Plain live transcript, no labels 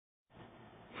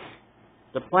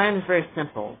The plan is very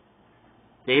simple.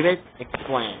 David,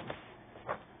 explain.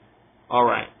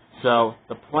 Alright, so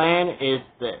the plan is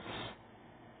this.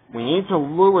 We need to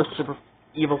lure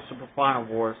evil Super Final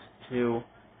Wars to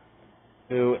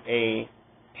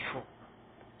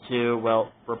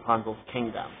Rapunzel's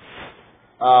kingdom.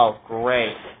 Oh,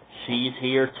 great. She's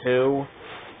here too.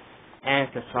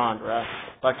 And Cassandra.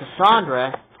 But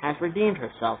Cassandra has redeemed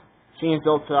herself. She and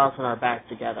Godzilla are back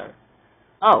together.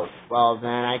 Oh, well then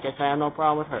I guess I have no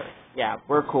problem with her. Yeah,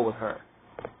 we're cool with her.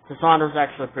 Cassandra's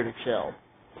actually pretty chill.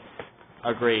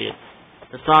 Agreed.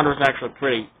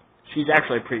 She's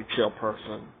actually a pretty chill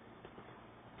person.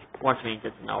 Once we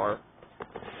get to know her.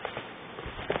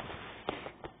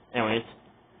 Anyways,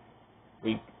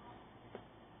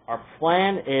 our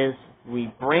plan is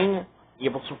we bring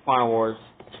Evil Super Final Wars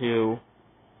to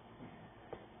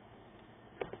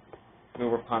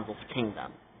Rapunzel's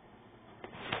kingdom.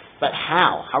 But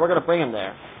how? How are we going to bring him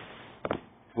there?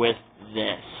 With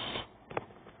this.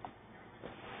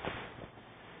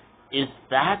 Is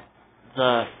that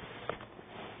the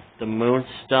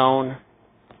Moonstone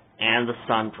and the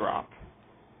Sun Drop?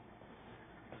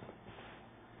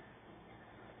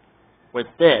 With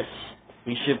this,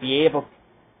 we should be able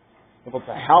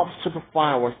to help Super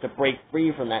Final Wars to break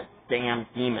free from that damn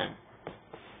demon.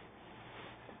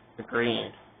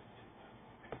 Agreed.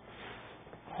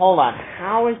 Hold on,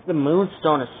 how is the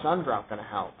Moonstone and Sun Drop going to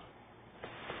help?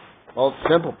 Well,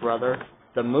 it's simple, brother.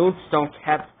 The Moonstone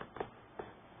kept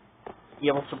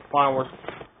Evil Super Final Wars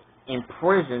in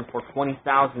prison for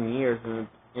 20,000 years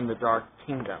in the Dark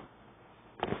Kingdom.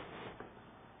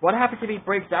 What happens if he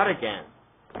breaks out again?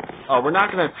 Oh, we're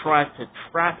not going to try to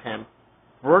trap him.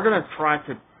 We're going to try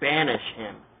to banish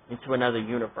him into another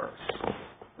universe.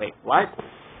 Wait, what?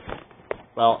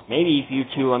 Well, maybe if you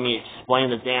two let me explain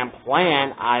the damn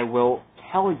plan, I will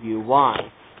tell you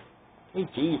why. Hey,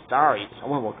 geez, sorry.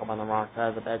 Someone woke up on the wrong side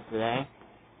of the bed today.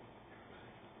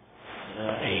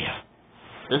 Hey.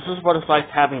 This is what it's like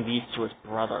having these two as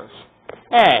brothers.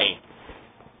 Hey!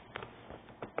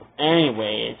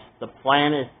 Anyways, the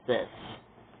plan is this.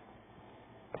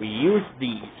 We use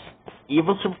these.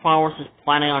 Evil Super Final Wars is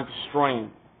planning on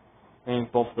destroying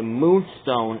both the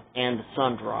Moonstone and the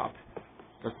Sun Drop.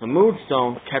 Because the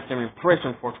Moonstone kept him in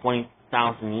prison for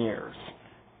 20,000 years,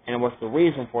 and it was the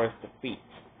reason for his defeat.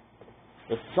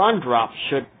 The Sun Drop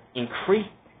should increase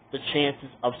the chances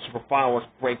of Super Final Wars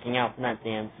breaking out from that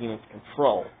damn demon's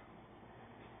control.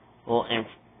 Well,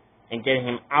 and getting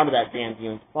him out of that damn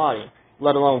demon's body.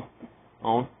 Let alone,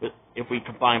 if we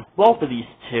combine both of these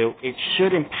two, it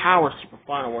should empower Super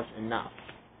Final Wars enough.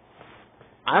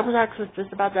 I was actually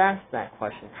just about to ask that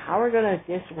question. How are we going to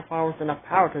give Super Final Wars enough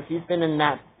power? Because he's been in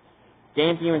that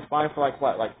damn demon's body for like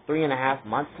 3.5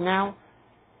 months now?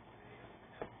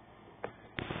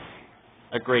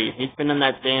 Agreed. He's been in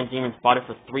that damn demon's body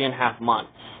for 3.5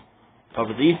 months. So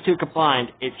with these two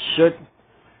combined, it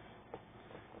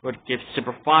would give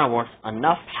Super Final Wars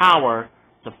enough power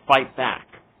to fight back.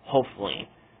 Hopefully.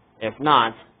 If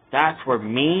not, that's where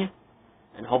me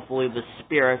and hopefully the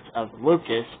spirits of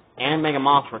Lucas and Mega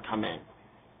Mothra come in.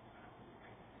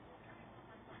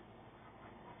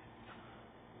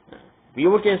 We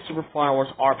will give Super Final Wars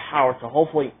our power to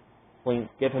hopefully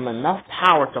give him enough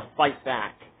power to fight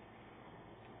back.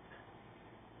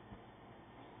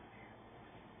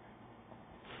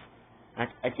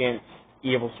 Against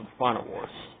Evil Super Final Wars.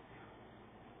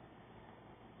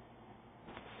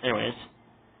 Anyways,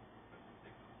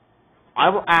 I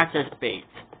will act as bait.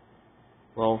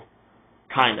 Well,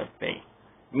 kind of bait.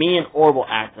 Me and Orb will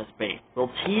act as bait. We'll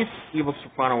tease Evil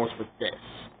Super Final Wars with this.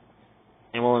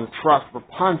 And we'll entrust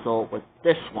Rapunzel with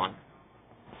this one.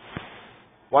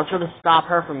 What's going to stop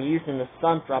her from using the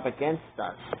Sun Drop against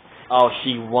us? Oh,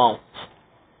 she won't.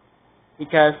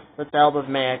 Because, with the help of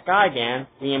Maya Gigan,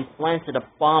 we implanted a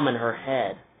bomb in her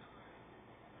head.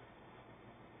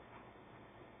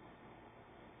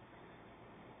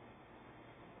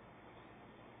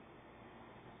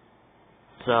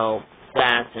 So,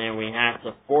 and we have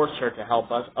to force her to help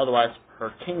us, otherwise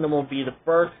her kingdom will be the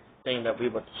first thing that we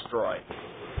would destroy.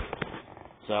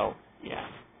 So, yeah.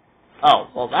 Oh,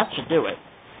 well that should do it.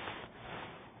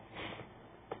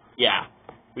 Yeah.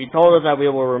 We told her that we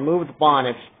will remove the bomb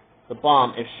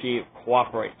if she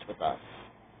cooperates with us.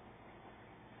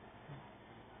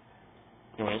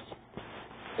 Anyways,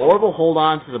 Orb will hold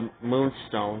on to the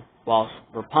Moonstone, whilst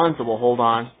Rapunzel will hold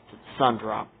on to the Sun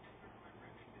Drop.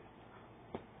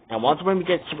 And once when we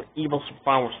get Evil Super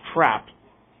Final Wars trapped,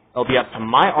 it'll be up to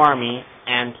my army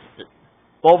and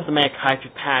both the Mega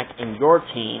Kaiju Pack and your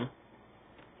team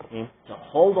to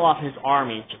hold off his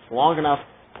army just long enough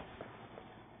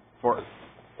for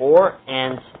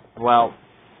well,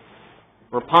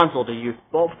 Rapunzel to use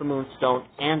both the Moonstone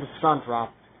and the Sun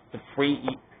Drop to free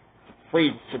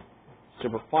the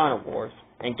Super Final Wars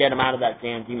and get him out of that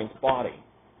damn demon's body.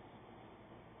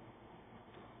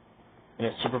 And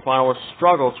as Super Final Wars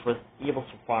struggles with evil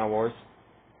Super Final Wars,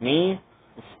 me,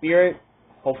 the spirit,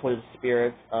 hopefully the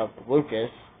spirits of Lucas,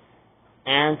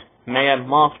 and Mega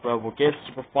Mothra will give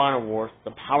Super Final Wars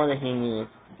the power that he needs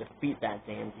to defeat that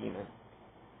damn demon.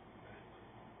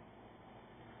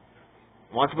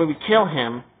 Once we kill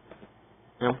him,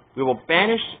 we will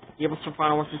banish evil Super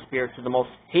Final Wars' spirit to the most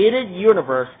hated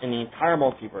universe in the entire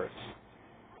multiverse.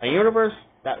 A universe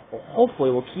that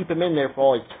hopefully will keep him in there for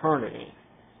all eternity.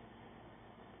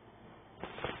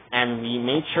 And we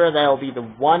made sure that it will be the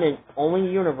one and only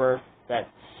universe that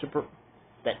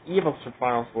evil Super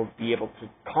Final Wars will be able to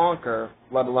conquer,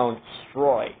 let alone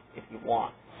destroy, if he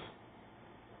wants.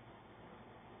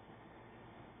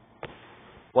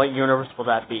 What universe will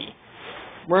that be?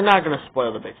 We're not going to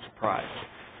spoil the big surprise.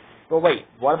 But wait,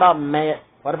 what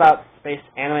about Space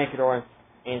Animator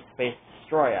and Space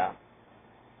Destroyer?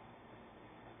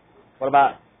 What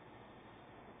about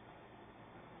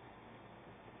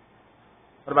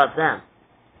them?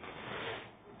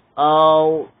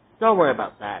 Oh, don't worry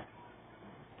about that.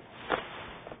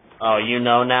 Oh, you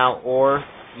know now, or?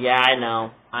 Yeah, I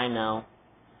know.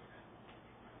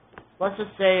 Let's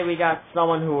just say we got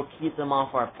someone who will keep them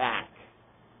off our back.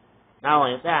 Not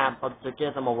only that, but to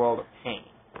give them a world of pain.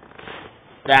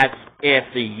 That's if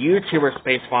the YouTuber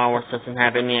Space Followers doesn't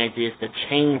have any ideas to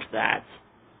change that.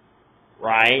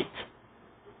 Right?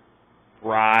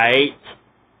 Why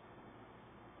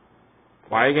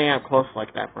are you getting up close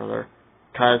like that, brother?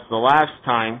 Because the last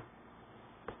time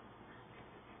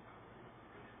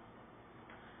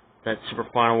that Super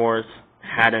Final Wars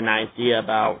had an idea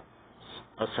about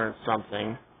a certain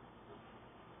something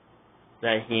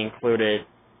that he included,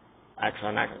 actually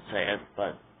I'm not going to say it,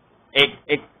 but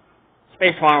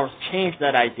Space Final Wars changed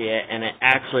that idea and it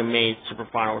actually made Super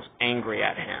Final Wars angry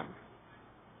at him.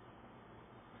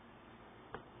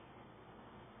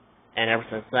 And ever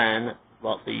since then,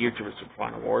 well, the YouTuber Super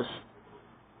Final Wars,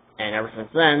 and ever since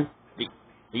then,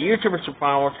 the YouTuber Super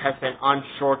Final Wars has been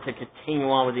unsure to continue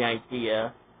on with the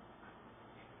idea.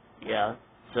 Yeah,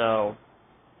 so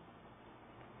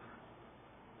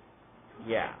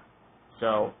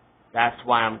that's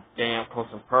why I'm getting up close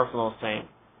and personal, getting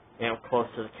up close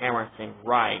to the camera and saying,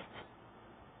 right,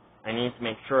 I need to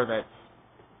make sure that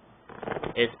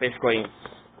it's basically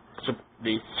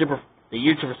the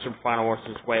YouTuber Super Final Wars'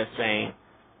 way of saying,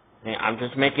 hey, I'm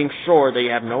just making sure that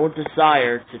you have no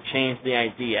desire to change the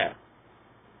idea.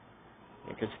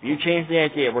 Because if you change the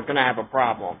idea, we're going to have a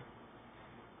problem.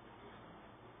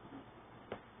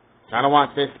 So I don't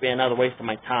want this to be another waste of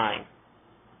my time.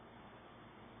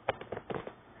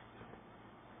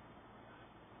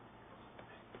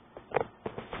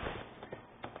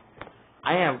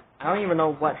 I don't even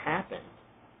know what happened.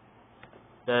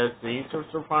 Does the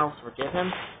YouTuber Super Final Wars forgive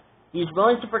him? He's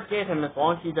willing to forgive him as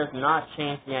long as he does not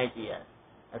change the idea.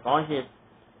 As long as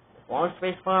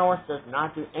Space Final Wars does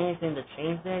not do anything to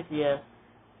change the idea,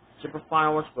 the YouTuber Super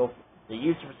Final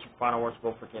Wars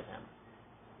will forgive him.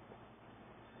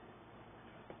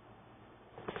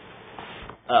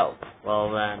 Oh,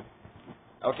 well then.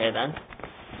 Okay then.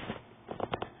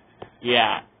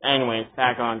 Yeah, anyways,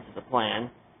 back on to the plan.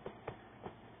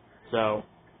 So,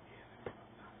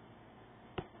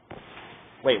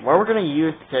 wait, what we're going to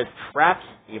use to trap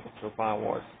evil Super Final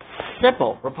Wars?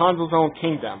 Simple, Rapunzel's own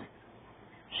kingdom.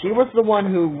 She was the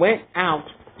one who went out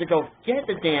to go get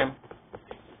the damn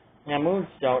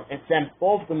Moonstone and send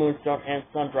both the Moonstone and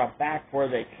Sun Drop back where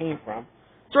they came from.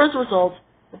 So as a result,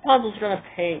 Rapunzel's going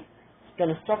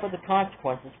to suffer the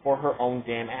consequences for her own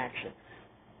damn actions.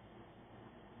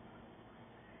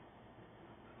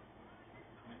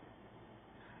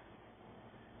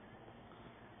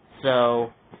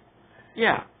 So,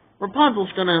 yeah,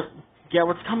 Rapunzel's going to get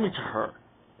what's coming to her.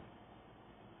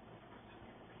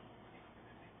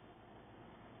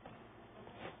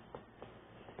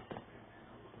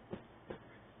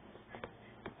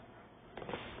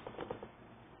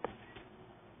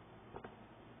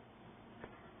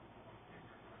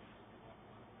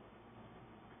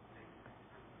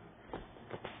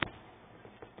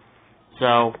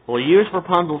 So, we'll use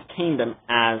Rapunzel's kingdom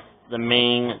as the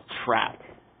main trap.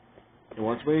 And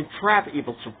once we trap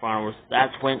evil Super Final Wars,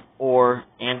 that's when Or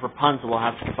and Rapunzel will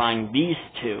have to combine these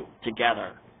two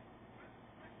together.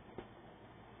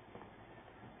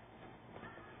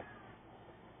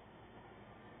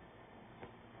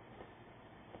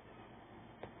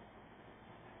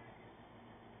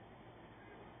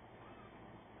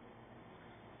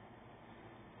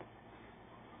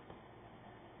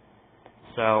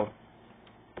 So,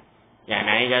 yeah,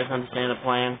 now you guys understand the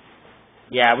plan?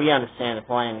 Yeah, we understand the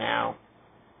plan now.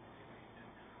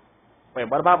 Wait,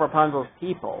 what about Rapunzel's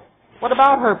people? What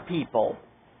about her people?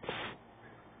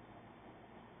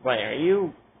 Wait, are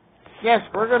you... Yes,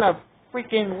 we're gonna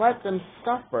freaking let them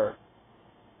suffer.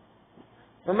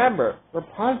 Remember,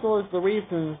 Rapunzel is the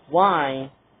reason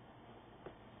why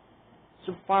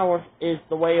Super Final Wars is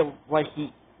the way of what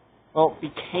he, well,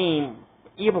 became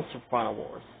evil Super Final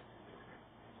Wars.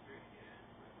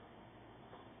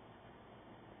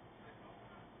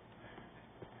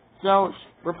 So,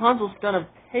 Rapunzel's gonna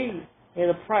pay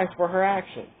the price for her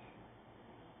actions.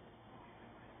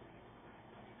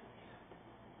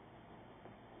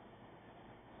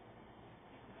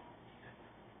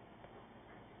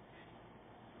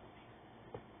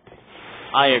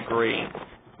 I agree.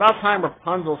 It's about time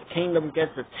Rapunzel's kingdom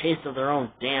gets a taste of their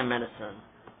own damn medicine.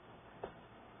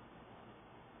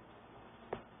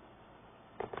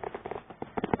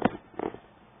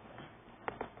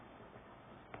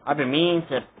 I've been meaning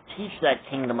to teach that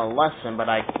kingdom a lesson, but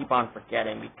I keep on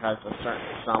forgetting because of certain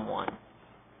someone.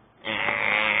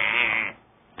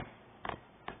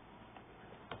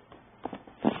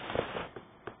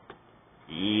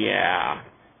 Yeah.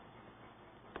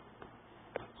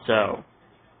 So,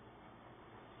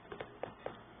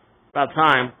 about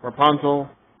time Rapunzel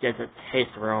gets a taste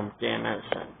of her own damn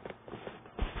medicine.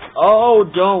 Oh,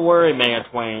 don't worry, Mega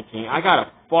 2018. I got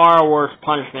a far worse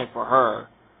punishment for her.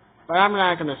 But I'm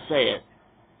not gonna say it.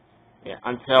 Yeah,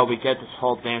 until we get this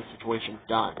whole damn situation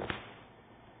done.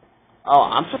 Oh,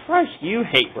 I'm surprised you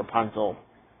hate Rapunzel.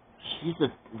 She's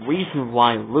the reason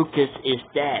why Lucas is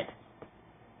dead.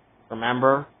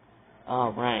 Remember?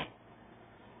 Oh, right.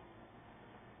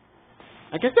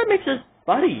 I guess that makes us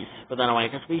buddies. But then I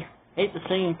guess we hate the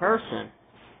same person.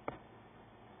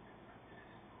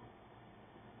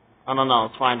 I don't know.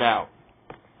 Let's find out.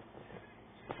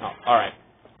 Oh, alright.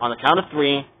 On the count of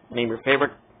 3, name your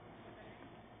favorite...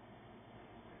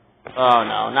 Oh,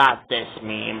 no, not this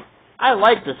meme. I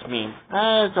like this meme.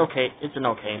 It's okay. It's an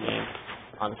okay meme.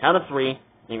 On the count of 3,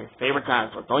 name your favorite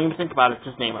dinosaur. Don't even think about it.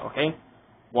 Just name it, okay?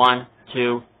 1,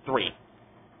 2, 3.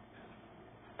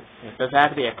 Does it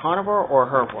have to be a carnivore or a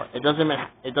herbivore? It doesn't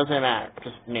matter.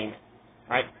 Just name it.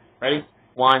 Alright? Ready?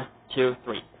 1, 2,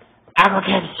 3.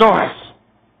 Acrocanthosaurus!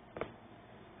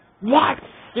 What?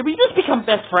 Did we just become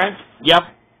best friends? Yep.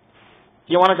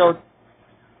 Do you want to go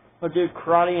do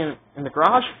karate in the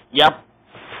garage? Yep.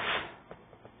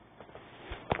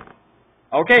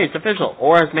 Okay, it's official.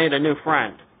 Or has made a new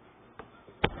friend.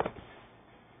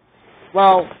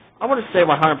 Well, I wouldn't say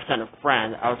 100% a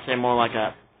friend. I would say more like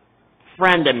a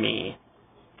friend-of-me.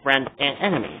 Friend and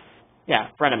enemy. Yeah,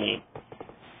 friend-of-me.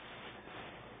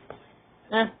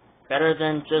 Better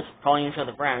than just calling each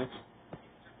other friends.